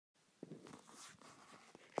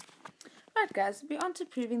Right guys, we're on to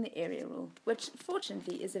proving the area rule, which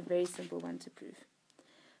fortunately is a very simple one to prove.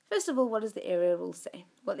 First of all, what does the area rule say?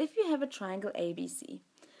 Well, if you have a triangle ABC,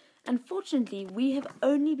 unfortunately we have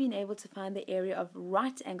only been able to find the area of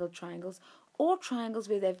right-angled triangles or triangles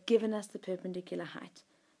where they've given us the perpendicular height.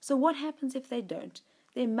 So what happens if they don't?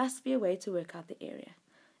 There must be a way to work out the area.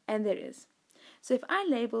 And there is. So if I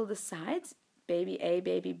label the sides, baby A,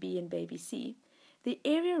 baby B, and baby C, the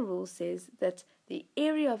area rule says that the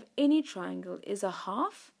area of any triangle is a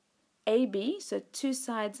half AB, so two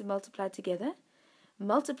sides multiplied together,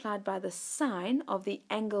 multiplied by the sine of the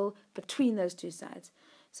angle between those two sides.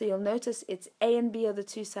 So you'll notice it's A and B are the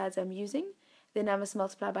two sides I'm using, then I must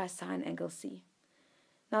multiply by sine angle C.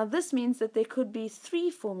 Now this means that there could be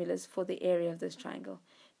three formulas for the area of this triangle,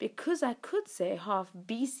 because I could say half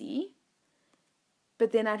BC,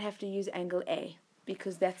 but then I'd have to use angle A,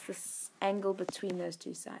 because that's the angle between those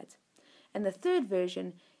two sides. And the third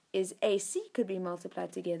version is AC could be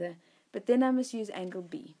multiplied together, but then I must use angle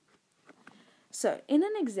B. So in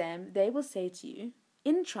an exam, they will say to you,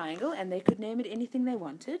 in triangle, and they could name it anything they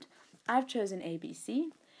wanted, I've chosen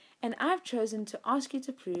ABC, and I've chosen to ask you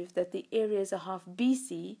to prove that the area is a half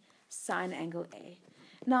BC sine angle A.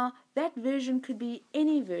 Now, that version could be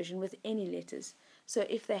any version with any letters. So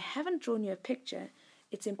if they haven't drawn you a picture,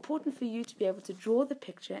 it's important for you to be able to draw the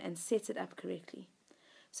picture and set it up correctly.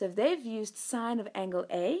 So if they've used sine of angle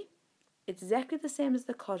A, it's exactly the same as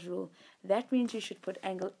the cos rule. That means you should put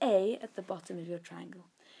angle A at the bottom of your triangle.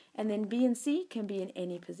 And then B and C can be in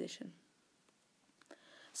any position.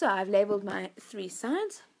 So I've labeled my three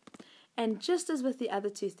sides. And just as with the other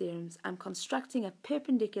two theorems, I'm constructing a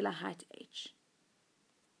perpendicular height h.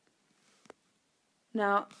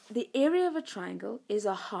 Now, the area of a triangle is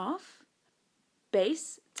a half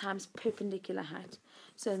base times perpendicular height.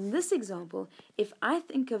 So in this example, if I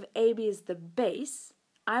think of AB as the base,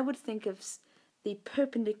 I would think of the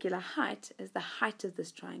perpendicular height as the height of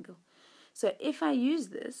this triangle. So if I use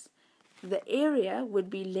this, the area would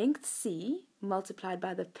be length C multiplied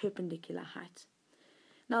by the perpendicular height.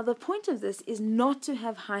 Now the point of this is not to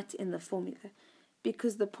have height in the formula,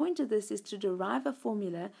 because the point of this is to derive a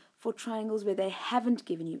formula for triangles where they haven't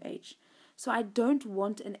given you h. So I don't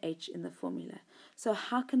want an h in the formula. So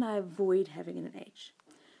how can I avoid having an h?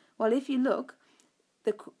 Well, if you look,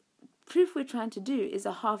 the proof we're trying to do is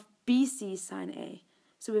a half BC sine A.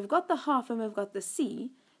 So we've got the half and we've got the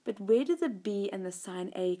C, but where do the B and the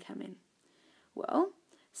sine A come in? Well,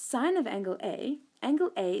 sine of angle A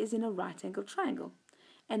is in a right angle triangle.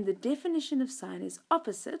 And the definition of sine is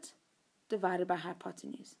opposite divided by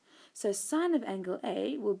hypotenuse. So sine of angle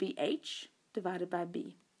A will be h divided by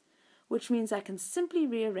b, which means I can simply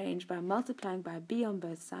rearrange by multiplying by b on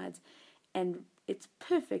both sides, and it's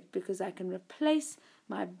perfect because I can replace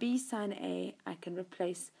my b sine A, I can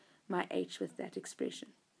replace my h with that expression.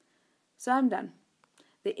 So I'm done.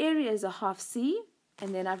 The area is a half c,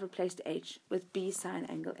 and then I've replaced h with b sine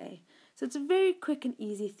angle A. So it's a very quick and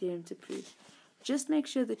easy theorem to prove. Just make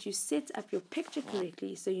sure that you set up your picture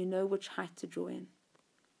correctly so you know which height to draw in.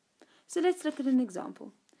 So let's look at an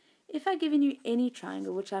example. If I've given you any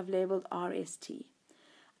triangle which I've labeled RST,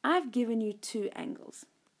 I've given you two angles,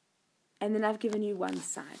 and then I've given you one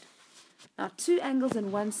side. Now, two angles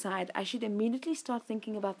and one side, I should immediately start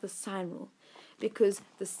thinking about the sine rule, because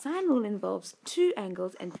the sine rule involves two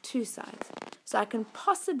angles and two sides. So I can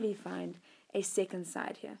possibly find a second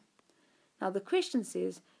side here. Now the question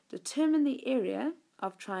says, determine the area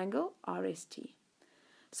of triangle RST.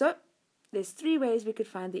 So there's three ways we could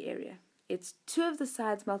find the area. It's two of the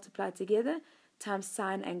sides multiplied together times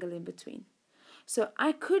sine angle in between. So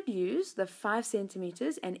I could use the 5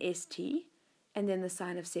 centimeters and ST and then the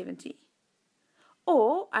sine of 70.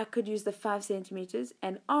 Or I could use the 5 centimeters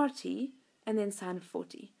and RT and then sine of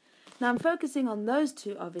 40. Now I'm focusing on those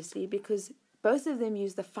two obviously because both of them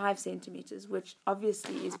use the 5 centimeters, which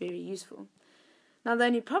obviously is very useful. Now the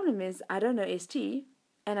only problem is I don't know ST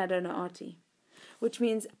and I don't know RT, which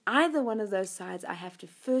means either one of those sides I have to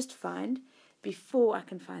first find before I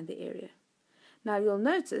can find the area. Now you'll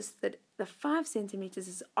notice that the 5 centimeters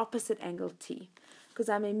is opposite angle T, because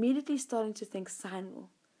I'm immediately starting to think sine rule.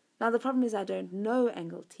 Now the problem is I don't know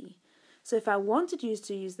angle T. So if I wanted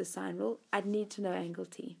to use the sine rule, I'd need to know angle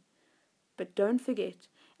T. But don't forget,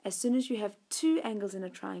 as soon as you have two angles in a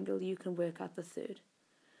triangle, you can work out the third.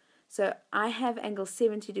 So I have angle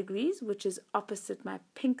 70 degrees, which is opposite my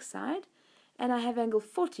pink side, and I have angle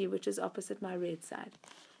 40, which is opposite my red side.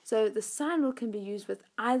 So the sine rule can be used with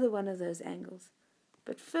either one of those angles.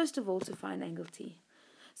 But first of all, to find angle T.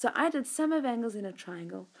 So I did sum of angles in a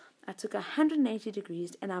triangle. I took 180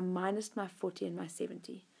 degrees and I minused my 40 and my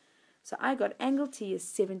 70. So I got angle T is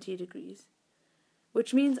 70 degrees,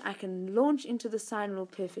 which means I can launch into the sine rule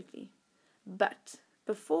perfectly. But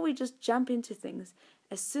before we just jump into things,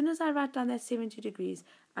 as soon as I write down that 70 degrees,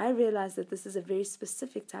 I realize that this is a very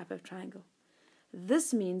specific type of triangle.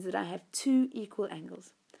 This means that I have two equal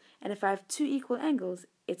angles. And if I have two equal angles,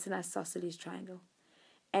 it's an isosceles triangle.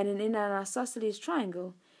 And in an isosceles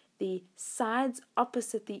triangle, the sides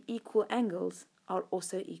opposite the equal angles are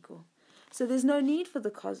also equal. So there's no need for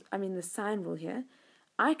the sine rule here.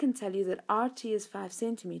 I can tell you that RT is 5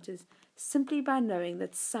 centimeters simply by knowing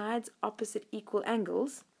that sides opposite equal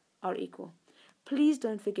angles are equal. Please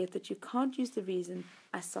don't forget that you can't use the reason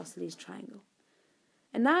isosceles triangle.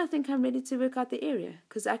 And now I think I'm ready to work out the area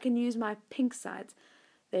because I can use my pink sides.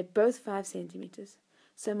 They're both 5 centimeters.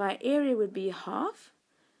 So my area would be half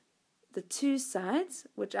the two sides,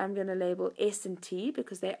 which I'm going to label S and T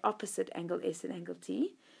because they're opposite angle S and angle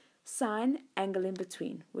T, sine angle in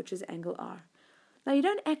between, which is angle R. Now you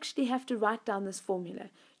don't actually have to write down this formula.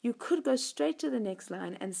 You could go straight to the next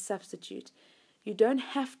line and substitute. You don't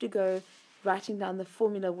have to go writing down the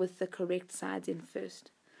formula with the correct sides in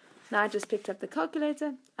first. Now I just picked up the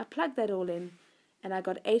calculator, I plugged that all in, and I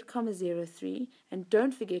got 8,03, and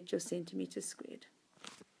don't forget your centimeters squared.